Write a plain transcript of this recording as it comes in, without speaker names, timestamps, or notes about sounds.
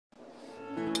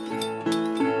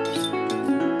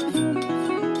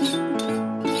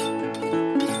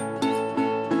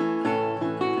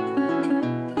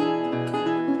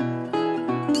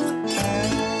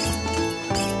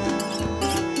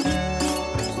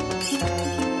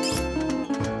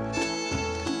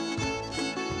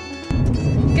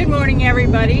Good morning,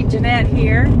 everybody. Janette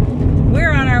here.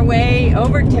 We're on our way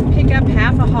over to pick up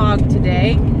half a hog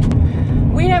today.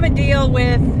 We have a deal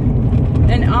with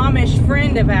an Amish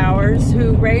friend of ours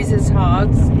who raises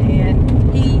hogs,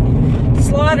 and he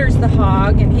slaughters the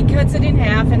hog and he cuts it in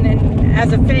half, and then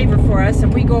as a favor for us,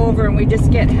 and we go over and we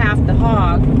just get half the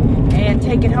hog and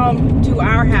take it home to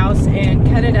our house and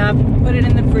cut it up, put it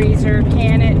in the freezer,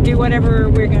 can it, do whatever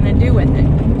we're going to do with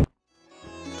it.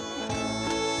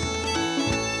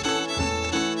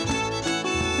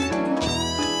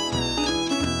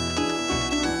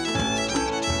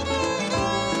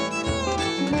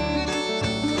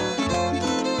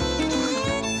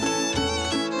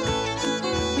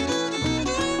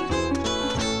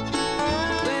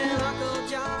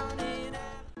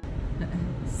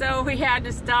 So we had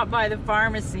to stop by the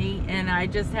pharmacy, and I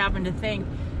just happened to think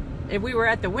if we were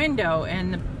at the window,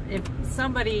 and if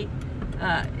somebody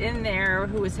in there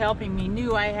who was helping me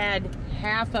knew I had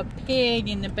half a pig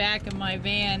in the back of my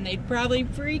van, they'd probably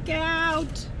freak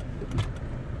out.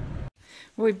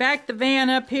 We backed the van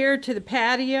up here to the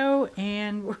patio,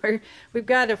 and we've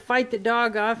got to fight the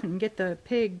dog off and get the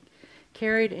pig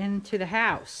carried into the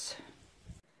house.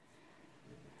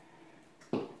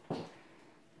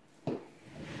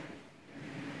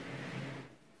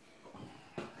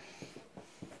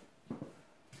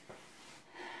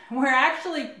 We're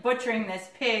actually butchering this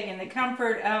pig in the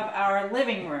comfort of our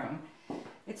living room.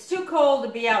 It's too cold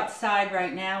to be outside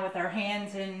right now with our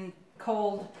hands in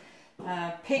cold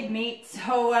pig meat,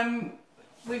 so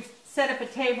we've set up a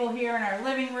table here in our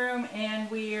living room, and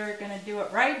we are going to do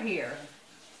it right here.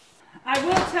 I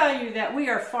will tell you that we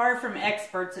are far from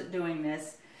experts at doing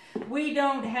this. We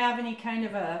don't have any kind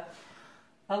of a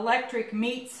electric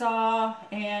meat saw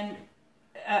and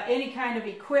any kind of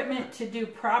equipment to do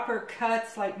proper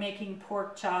cuts like making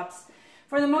pork chops.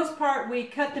 For the most part, we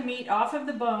cut the meat off of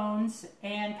the bones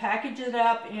and package it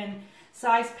up in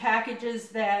size packages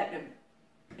that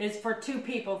is for 2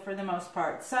 people for the most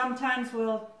part. Sometimes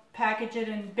we'll package it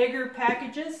in bigger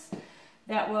packages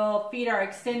that will feed our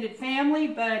extended family,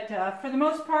 but for the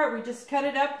most part, we just cut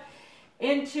it up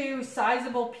into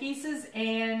sizable pieces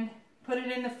and put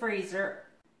it in the freezer.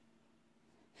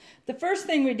 The first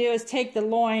thing we do is take the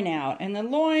loin out, and the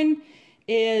loin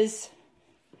is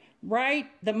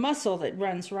the muscle that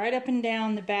runs right up and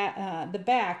down the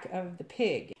back of the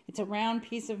pig. It's a round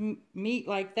piece of meat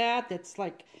like that that's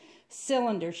like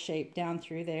cylinder shaped down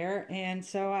through there, and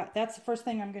so that's the first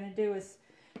thing I'm going to do is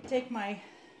take my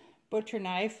butcher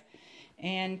knife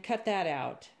and cut that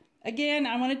out. Again,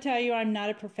 I want to tell you I'm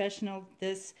not a professional at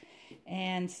this,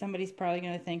 and somebody's probably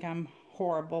going to think I'm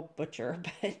horrible butcher,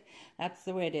 but that's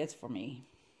the way it is for me.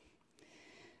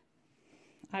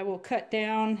 I will cut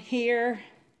down here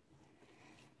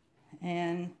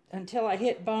and until I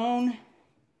hit bone.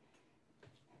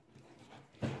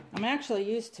 I'm actually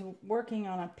used to working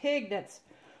on a pig that's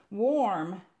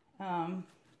warm. And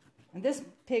this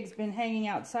pig's been hanging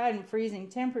outside in freezing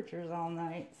temperatures all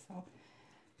night, so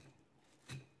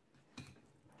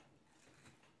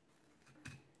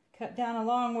cut down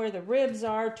along where the ribs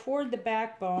are toward the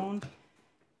backbone.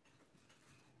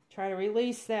 Try to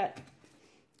release that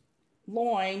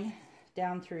loin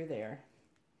down through there.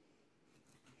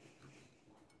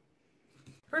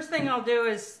 First thing I'll do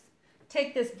is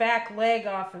take this back leg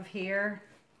off of here.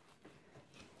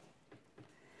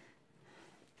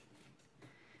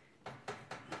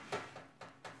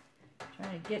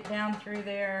 Try to get down through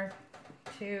there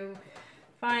to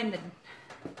find the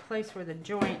place where the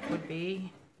joint would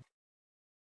be.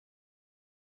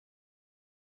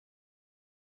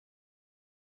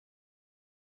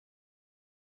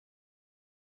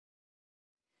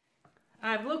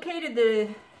 I've located the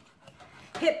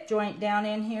hip joint down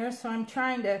in here, so I'm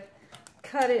trying to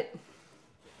cut it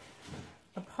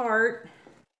apart.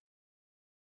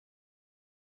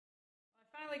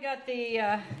 I finally got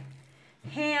the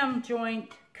ham joint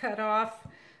cut off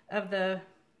of the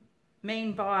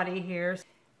main body here.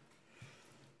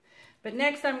 But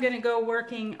next I'm going to go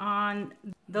working on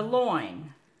the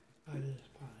loin.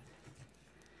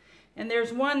 And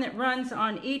there's one that runs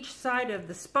on each side of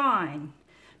the spine.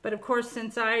 But of course,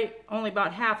 since I only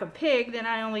bought half a pig, then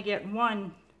I only get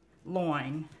one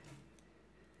loin.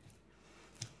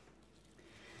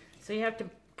 So you have to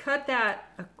cut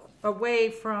that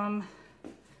away from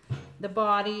the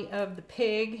body of the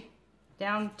pig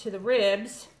down to the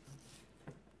ribs,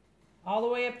 all the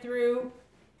way up through,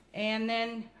 and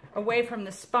then away from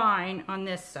the spine on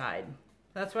this side.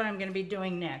 That's what I'm going to be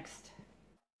doing next.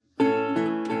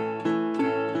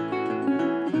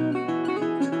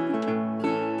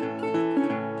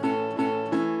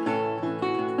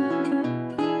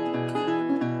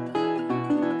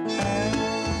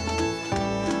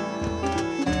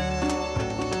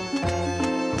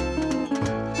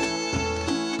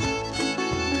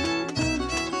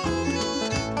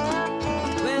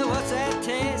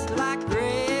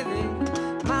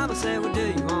 said, what do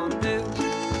you want to do?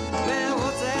 Well,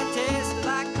 what's that taste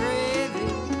like gravy?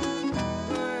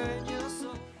 Burn your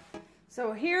soul.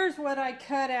 So here's what I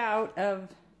cut out of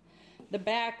the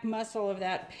back muscle of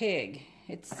that pig.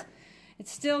 It's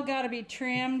still got to be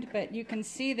trimmed, but you can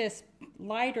see this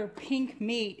lighter pink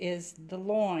meat is the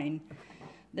loin.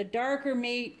 The darker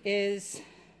meat is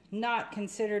not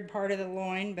considered part of the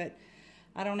loin, but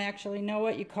I don't actually know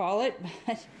what you call it.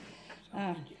 But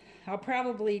I'll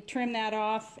probably trim that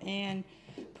off and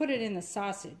put it in the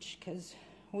sausage, because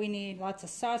we need lots of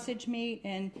sausage meat,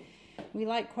 and we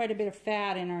like quite a bit of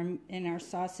fat in our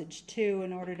sausage too,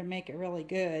 in order to make it really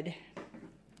good.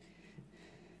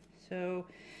 So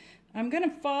I'm going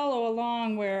to follow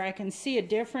along where I can see a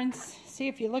difference. See,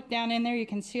 if you look down in there, you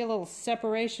can see a little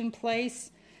separation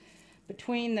place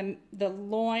between the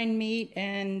loin meat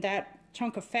and that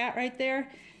chunk of fat right there.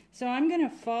 So I'm going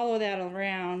to follow that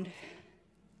around,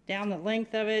 down the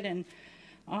length of it and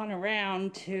on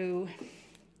around, to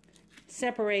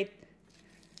separate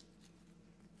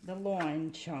the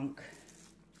loin chunk.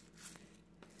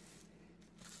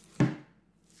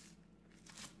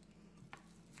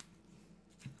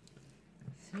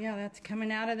 See how that's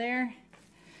coming out of there?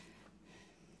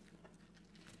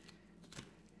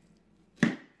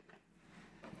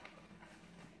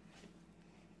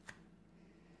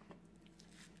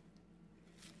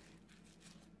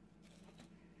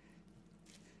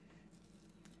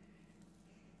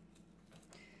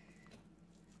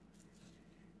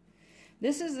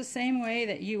 This is the same way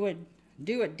that you would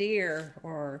do a deer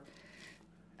or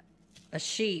a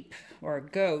sheep or a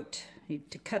goat,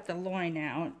 to cut the loin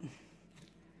out.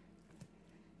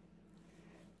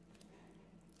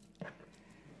 You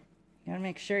gotta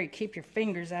make sure you keep your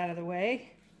fingers out of the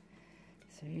way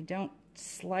so you don't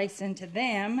slice into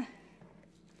them.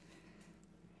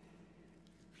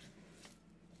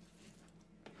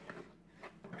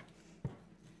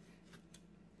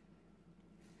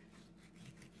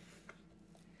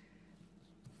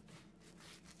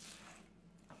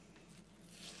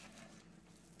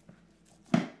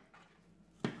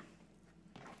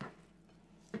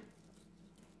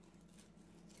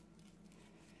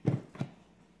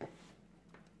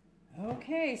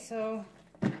 Okay, so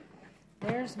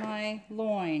there's my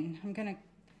loin. I'm going to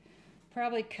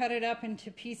probably cut it up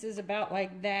into pieces about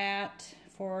like that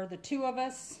for the two of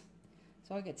us.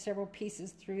 So I'll get several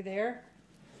pieces through there.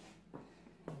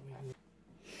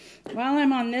 While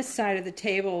I'm on this side of the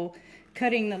table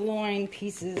cutting the loin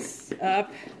pieces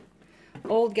up,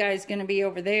 old guy's going to be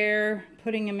over there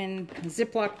putting them in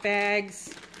Ziploc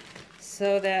bags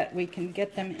so that we can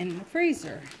get them in the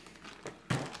freezer.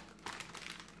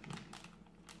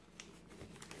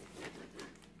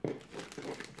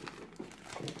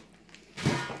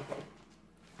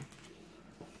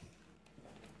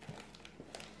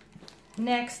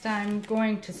 Next, I'm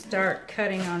going to start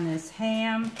cutting on this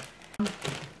ham.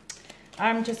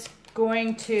 I'm just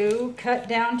going to cut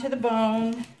down to the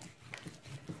bone.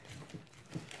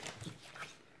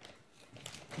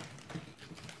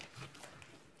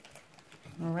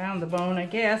 Around the bone, I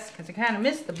guess, because I kind of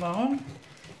missed the bone.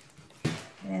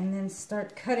 And then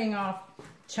start cutting off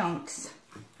chunks.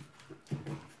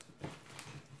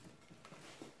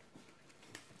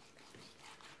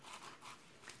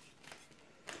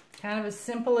 Kind of as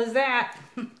simple as that.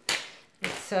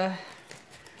 It's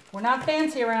we're not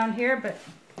fancy around here, but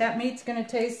that meat's going to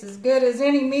taste as good as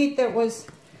any meat that was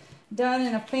done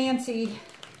in a fancy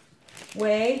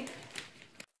way.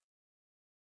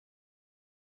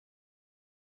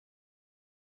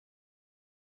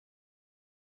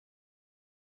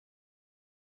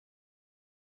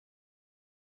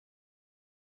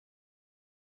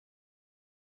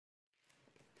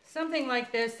 Something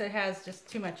like this that has just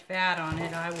too much fat on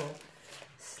it, I will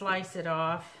slice it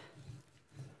off.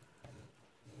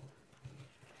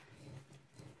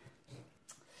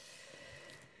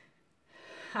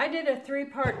 I did a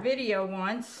 3-part video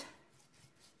once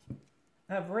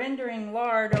of rendering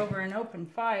lard over an open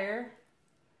fire.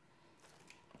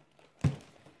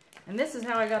 And this is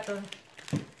how I got the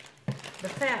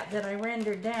fat that I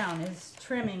rendered down, is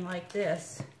trimming like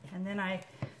this. And then I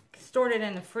stored it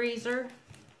in the freezer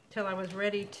till I was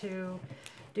ready to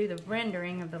do the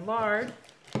rendering of the lard.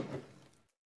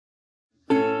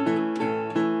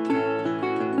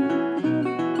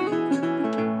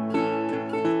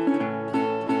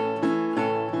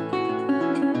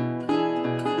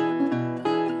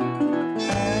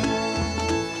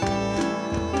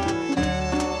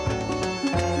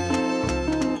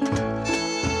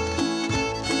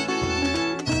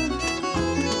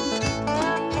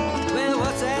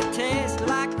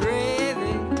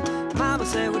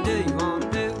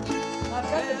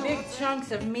 got the big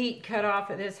chunks of meat cut off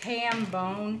of this ham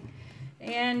bone,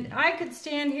 and I could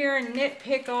stand here and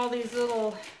nitpick all these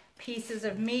little pieces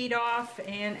of meat off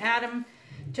and add them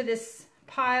to this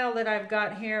pile that I've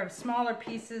got here of smaller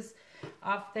pieces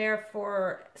off there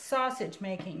for sausage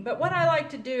making. But what I like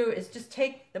to do is just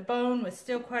take the bone with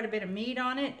still quite a bit of meat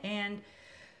on it and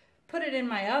put it in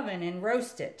my oven and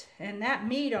roast it. And that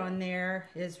meat on there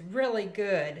is really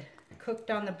good, cooked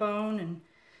on the bone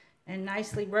and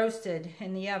nicely roasted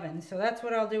in the oven. So that's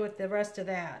what I'll do with the rest of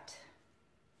that.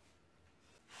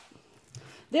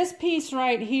 This piece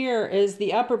right here is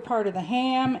the upper part of the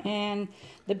ham and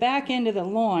the back end of the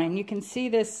loin. You can see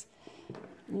this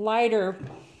lighter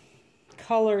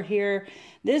color here.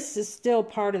 This is still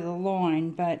part of the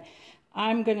loin, but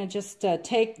I'm going to just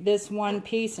take this one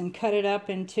piece and cut it up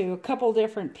into a couple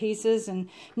different pieces and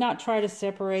not try to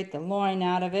separate the loin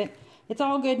out of it. It's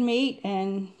all good meat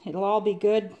and it'll all be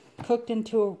good cooked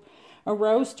into a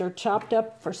roast or chopped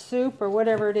up for soup or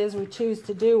whatever it is we choose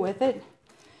to do with it.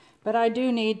 But I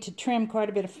do need to trim quite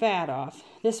a bit of fat off.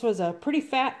 This was a pretty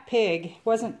fat pig.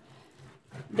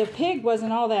 The pig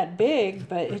wasn't all that big,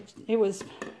 but it was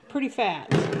pretty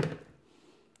fat,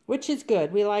 which is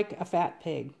good. We like a fat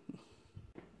pig.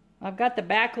 I've got the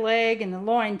back leg and the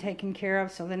loin taken care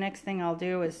of, so the next thing I'll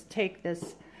do is take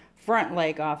this front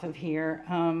leg off of here.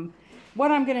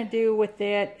 What I'm going to do with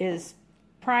it is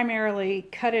primarily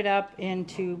cut it up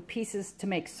into pieces to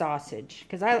make sausage,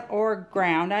 or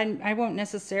ground. I won't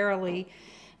necessarily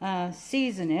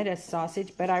season it as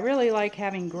sausage, but I really like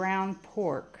having ground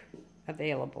pork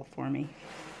available for me.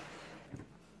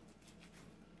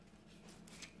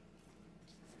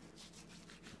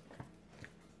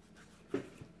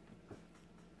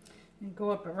 And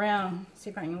go up around, see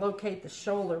if I can locate the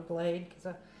shoulder blade,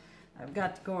 because I've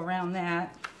got to go around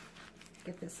that.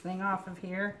 Get this thing off of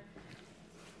here.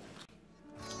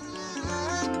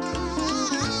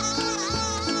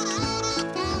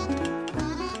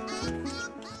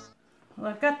 Well,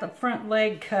 I've got the front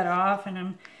leg cut off and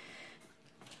I'm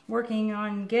working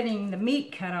on getting the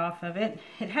meat cut off of it.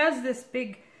 It has this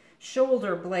big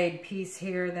shoulder blade piece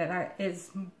here that is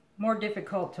more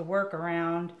difficult to work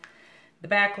around. The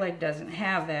back leg doesn't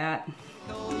have that.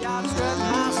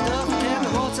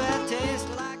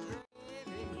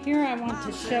 Here I want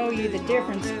to show you the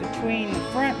difference between the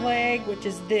front leg, which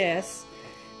is this,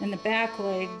 and the back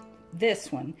leg,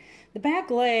 this one. The back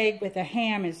leg with the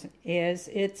ham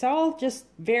it's all just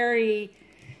very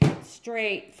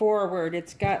straightforward.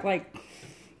 It's got like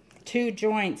two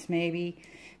joints maybe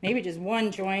just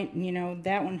one joint, and you know,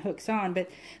 that one hooks on. But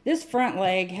this front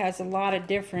leg has a lot of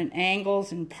different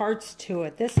angles and parts to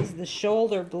it. This is the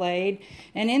shoulder blade,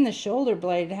 and in the shoulder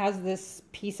blade it has this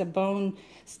piece of bone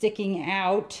sticking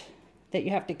out that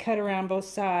you have to cut around both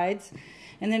sides.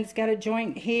 And then it's got a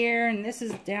joint here, and this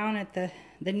is down at the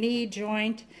knee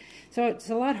joint. So it's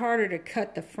a lot harder to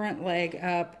cut the front leg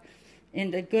up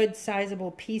into good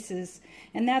sizable pieces,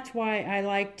 and that's why I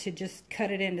like to just cut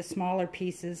it into smaller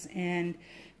pieces and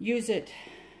use it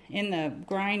in the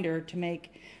grinder to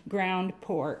make ground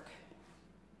pork.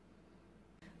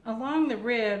 Along the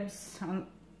ribs, on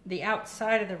the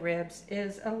outside of the ribs,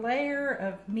 is a layer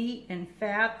of meat and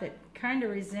fat that kind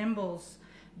of resembles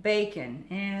bacon,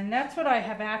 and that's what I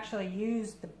have actually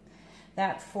used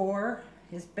that for,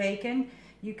 is bacon.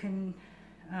 You can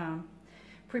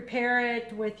prepare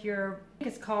it with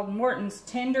it's called Morton's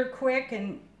Tender Quick,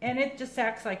 and it just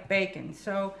acts like bacon.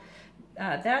 So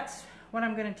that's what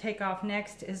I'm going to take off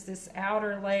next, is this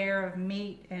outer layer of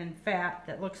meat and fat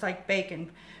that looks like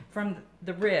bacon from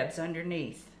the ribs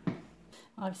underneath.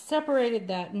 I've separated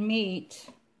that meat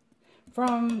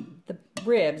from the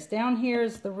ribs. Down here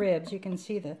is the ribs. You can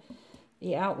see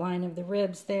the outline of the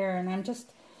ribs there, and I'm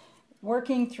just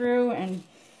working through and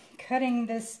cutting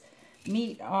this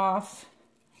meat off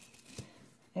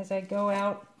as I go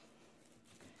out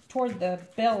toward the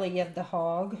belly of the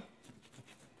hog.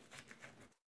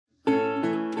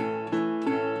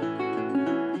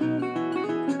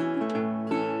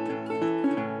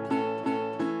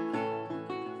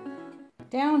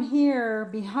 Down here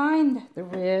behind the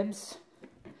ribs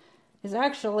is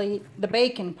actually the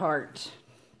bacon part.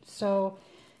 So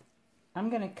I'm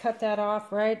going to cut that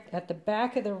off right at the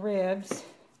back of the ribs.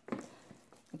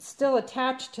 It's still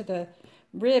attached to the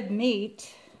rib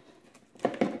meat,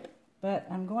 but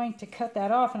I'm going to cut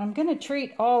that off, and I'm going to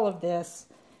treat all of this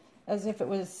as if it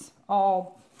was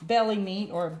all belly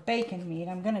meat or bacon meat.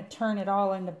 I'm going to turn it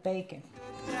all into bacon.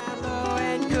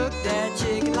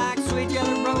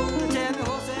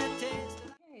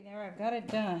 Okay, there, I've got it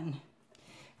done.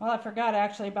 Well, I forgot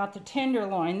actually about the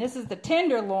tenderloin. This is the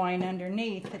tenderloin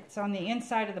underneath. It's on the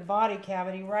inside of the body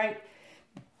cavity, right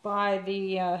by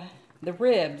the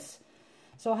ribs.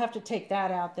 So I'll have to take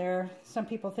that out there. Some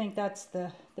people think that's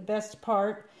the best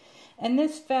part. And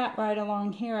this fat right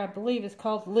along here, I believe, is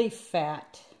called leaf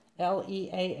fat.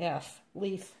 L-E-A-F,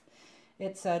 leaf.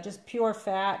 It's just pure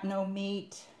fat, no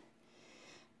meat,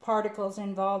 particles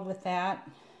involved with that.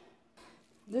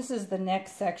 This is the neck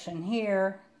section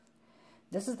here.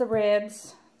 This is the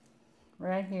ribs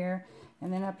right here.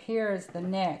 And then up here is the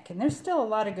neck. And there's still a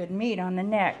lot of good meat on the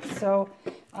neck. So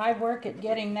I work at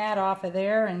getting that off of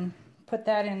there and put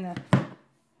that in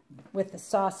with the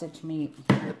sausage meat.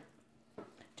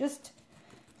 Just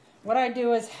what I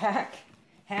do is hack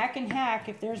and hack.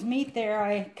 If there's meat there,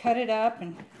 I cut it up,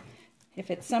 and if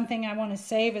it's something I want to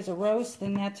save as a roast,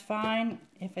 then that's fine.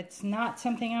 If it's not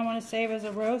something I want to save as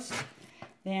a roast,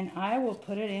 then I will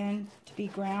put it in to be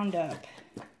ground up.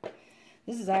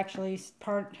 This is actually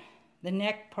the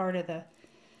neck part of the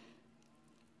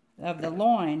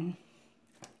loin.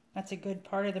 That's a good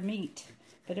part of the meat,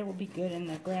 but it will be good in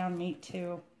the ground meat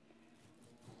too.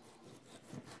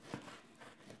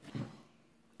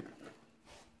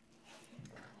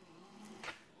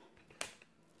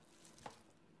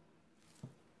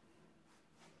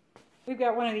 We've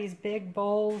got one of these big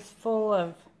bowls full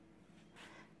of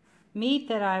meat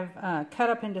that I've cut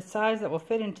up into size that will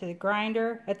fit into the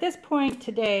grinder. At this point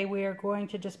today, we are going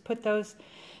to just put those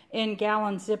in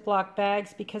gallon Ziploc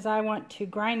bags because I want to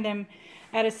grind them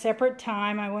at a separate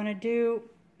time. I want to do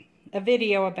a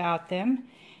video about them,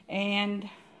 and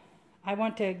I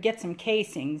want to get some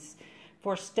casings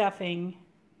for stuffing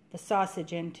the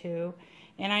sausage into,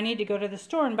 and I need to go to the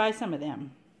store and buy some of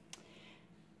them.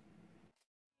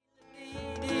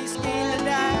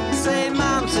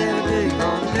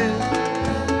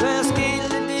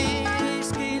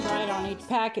 Write on each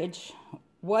package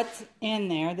what's in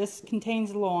there. This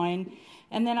contains loin,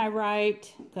 and then I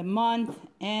write the month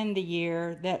and the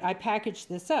year that I packaged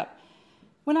this up.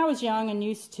 When I was young and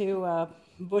used to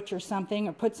butcher something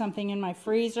or put something in my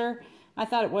freezer, I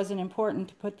thought it wasn't important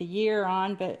to put the year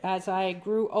on, but as I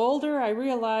grew older, I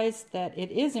realized that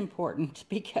it is important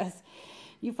because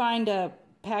you find a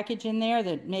package in there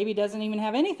that maybe doesn't even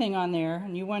have anything on there,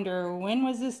 and you wonder, when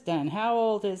was this done, how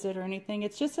old is it, or anything.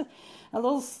 It's just a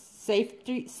little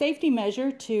safety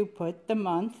measure to put the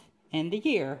month and the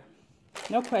year.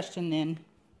 No question then.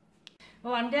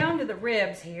 Well, I'm down to the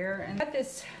ribs here, and I've got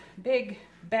this big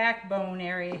backbone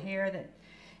area here that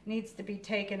needs to be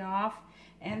taken off,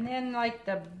 and then like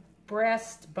the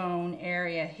breastbone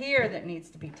area here that needs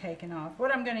to be taken off.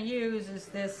 What I'm going to use is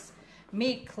this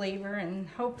meat cleaver and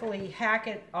hopefully hack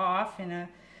it off in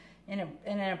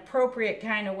an appropriate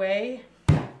kind of way.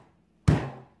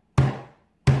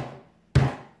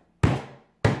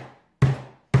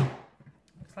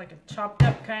 Looks like a chopped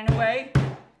up kind of way.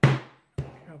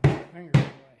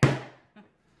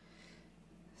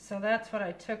 So that's what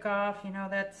I took off. You know,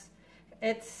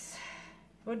 it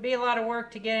would be a lot of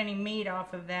work to get any meat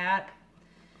off of that.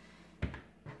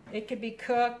 It could be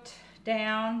cooked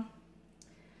down.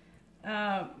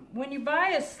 When you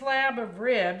buy a slab of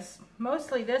ribs,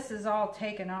 mostly this is all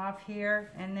taken off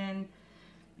here, and then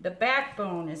the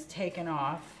backbone is taken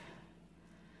off,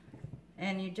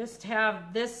 and you just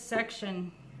have this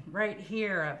section right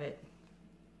here of it.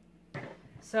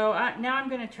 So now I'm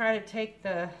going to try to take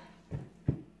the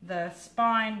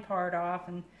spine part off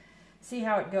and see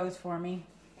how it goes for me.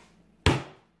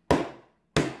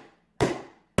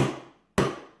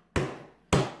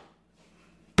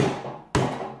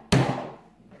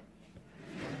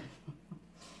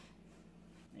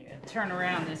 Turn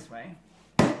around this way.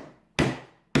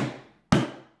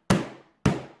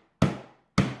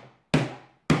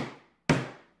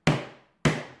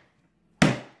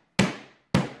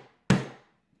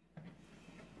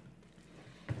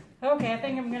 Okay, I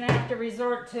think I'm going to have to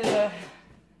resort to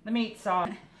the meat saw.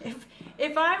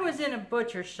 If I was in a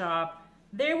butcher shop,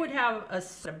 they would have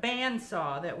a band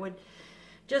saw that would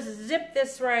just zip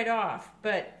this right off.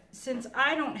 But since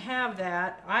I don't have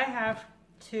that, I have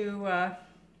to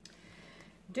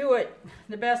do it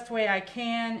the best way I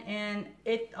can, and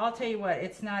I'll tell you what,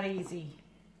 it's not easy.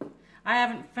 I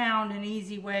haven't found an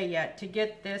easy way yet to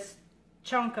get this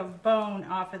chunk of bone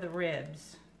off of the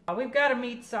ribs. We've got a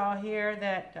meat saw here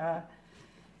that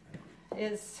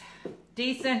is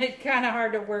decent. It's kind of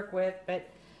hard to work with, but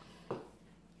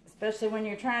especially when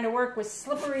you're trying to work with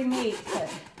slippery meat. But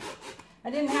I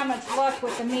didn't have much luck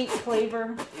with the meat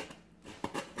cleaver,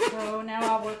 so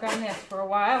now I'll work on this for a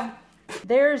while.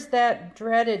 There's that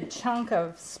dreaded chunk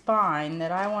of spine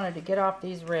that I wanted to get off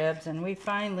these ribs, and we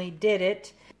finally did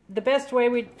it. The best way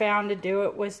we'd found to do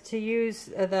it was to use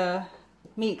the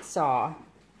meat saw.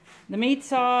 The meat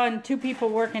saw and two people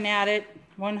working at it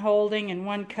one holding and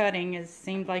one cutting. It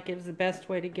seemed like it was the best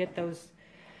way to get those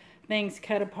things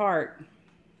cut apart.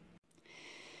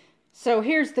 So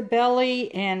here's the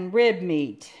belly and rib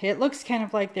meat. It looks kind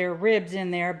of like there are ribs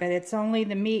in there, but it's only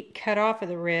the meat cut off of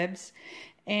the ribs.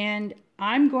 And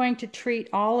I'm going to treat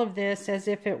all of this as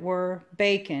if it were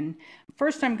bacon.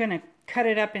 First, I'm going to cut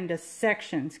it up into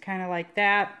sections, kind of like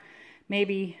that,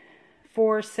 maybe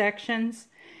 4 sections.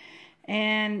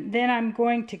 And then I'm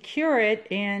going to cure it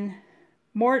in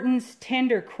Morton's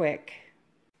Tender Quick.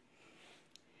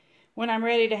 When I'm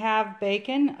ready to have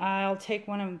bacon, I'll take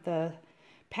one of the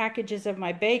packages of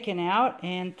my bacon out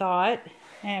and thaw it.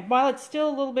 And while it's still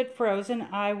a little bit frozen,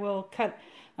 I will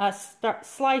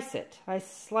slice it. I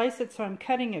slice it so I'm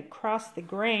cutting across the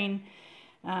grain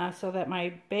so that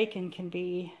my bacon can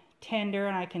be tender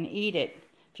and I can eat it.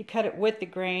 If you cut it with the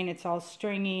grain, it's all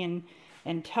stringy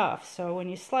and tough. So when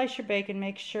you slice your bacon,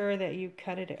 make sure that you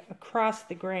cut it across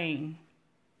the grain.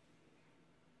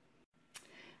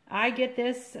 I get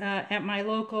this at my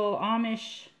local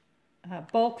Amish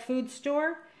bulk food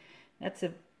store. That's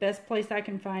the best place I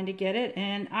can find to get it.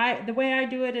 And the way I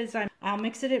do it is I'll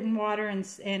mix it in water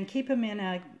and keep them in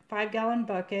a 5-gallon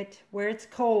bucket where it's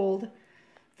cold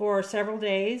for several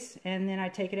days. And then I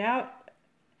take it out,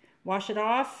 wash it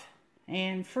off,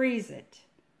 and freeze it.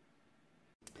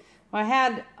 I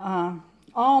had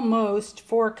almost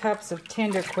 4 cups of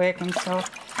Tender Quick, and so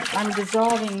I'm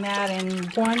dissolving that in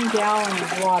 1 gallon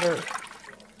of water.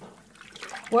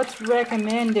 What's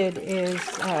recommended is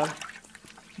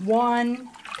 1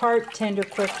 part Tender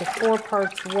Quick to 4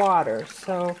 parts water.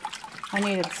 So I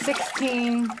needed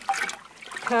 16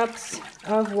 cups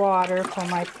of water for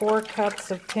my 4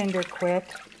 cups of Tender Quick,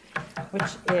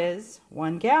 which is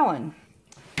 1 gallon.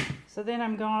 So then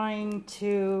I'm going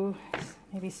to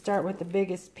maybe start with the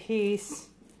biggest piece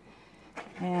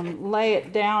and lay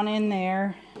it down in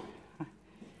there.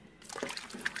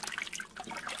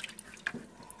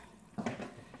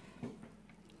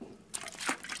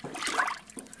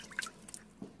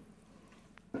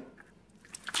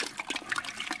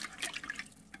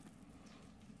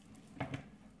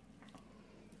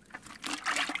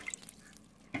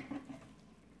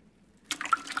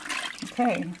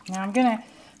 Okay, now I'm going to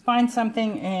find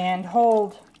something and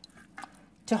hold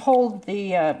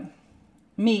the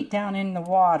meat down in the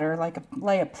water,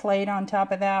 lay a plate on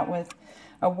top of that with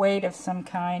a weight of some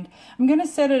kind. I'm going to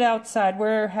set it outside.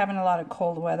 We're having a lot of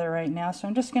cold weather right now, so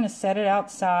I'm just going to set it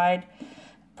outside,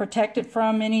 protect it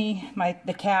from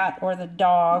the cat or the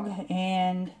dog,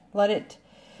 and let it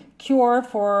cure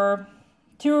for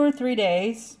 2 or 3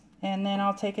 days. And then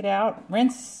I'll take it out,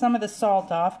 rinse some of the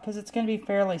salt off because it's going to be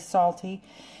fairly salty,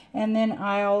 and then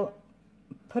I'll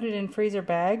put it in freezer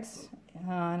bags,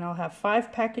 and I'll have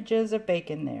 5 packages of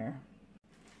bacon there.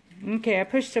 Okay, I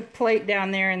pushed a plate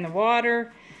down there in the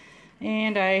water,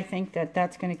 and I think that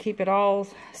that's going to keep it all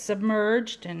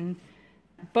submerged,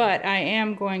 but I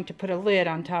am going to put a lid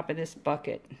on top of this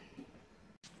bucket.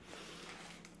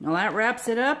 Well, that wraps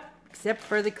it up, except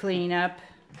for the cleanup.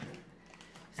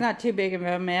 It's not too big of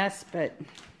a mess, but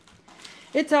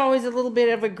it's always a little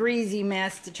bit of a greasy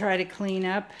mess to try to clean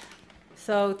up.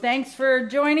 So thanks for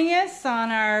joining us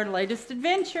on our latest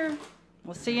adventure.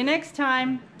 We'll see you next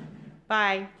time.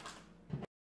 Bye.